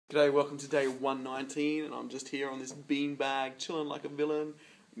G'day, welcome to day 119, and I'm just here on this beanbag, chilling like a villain,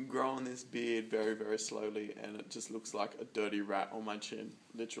 growing this beard very, very slowly, and it just looks like a dirty rat on my chin,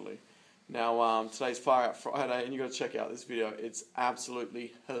 literally. Now, today's Fire Out Friday, and you got to check out this video. It's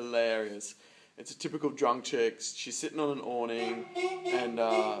absolutely hilarious. It's a typical drunk chick. She's sitting on an awning, and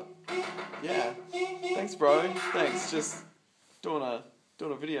yeah, thanks, bro. Thanks. Just doing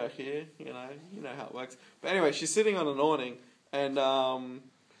a video here. You know how it works. But anyway, she's sitting on an awning, and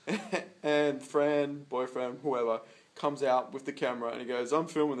and friend, boyfriend, whoever, comes out with the camera and he goes, "I'm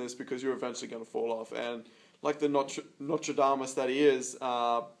filming this because you're eventually going to fall off." And like the Nostradamus that he is,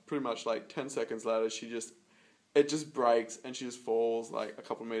 pretty much like 10 seconds later, it just breaks and she just falls like a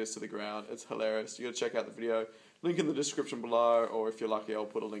couple of meters to the ground. It's hilarious. You got to check out the video. Link in the description below, or if you're lucky, I'll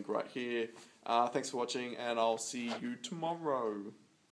put a link right here. Thanks for watching, and I'll see you tomorrow.